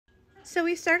So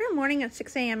we start our morning at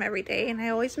 6 a.m. every day, and I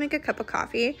always make a cup of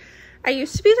coffee. I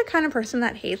used to be the kind of person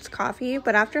that hates coffee,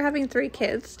 but after having 3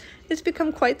 kids, it's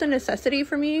become quite the necessity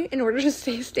for me in order to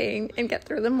stay sane and get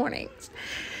through the mornings.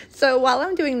 So while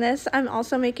I'm doing this, I'm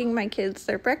also making my kids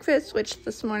their breakfast, which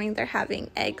this morning they're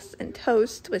having eggs and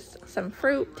toast with some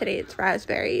fruit. Today it's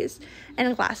raspberries and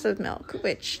a glass of milk,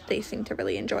 which they seem to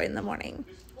really enjoy in the morning.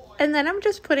 And then I'm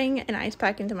just putting an ice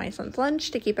pack into my son's lunch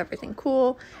to keep everything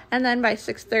cool. And then by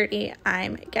 6:30,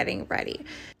 I'm getting ready.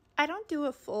 I don't do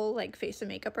a full face and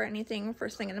makeup or anything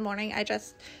first thing in the morning. I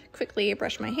just quickly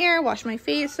brush my hair, wash my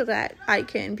face so that I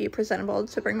can be presentable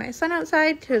to bring my son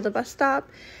outside to the bus stop.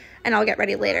 And I'll get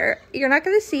ready later. You're not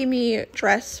going to see me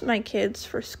dress my kids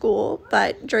for school,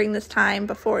 but during this time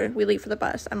before we leave for the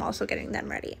bus, I'm also getting them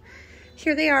ready.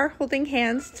 Here they are holding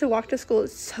hands to walk to school.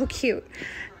 It's so cute.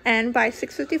 And by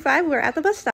 6:55, we're at the bus stop.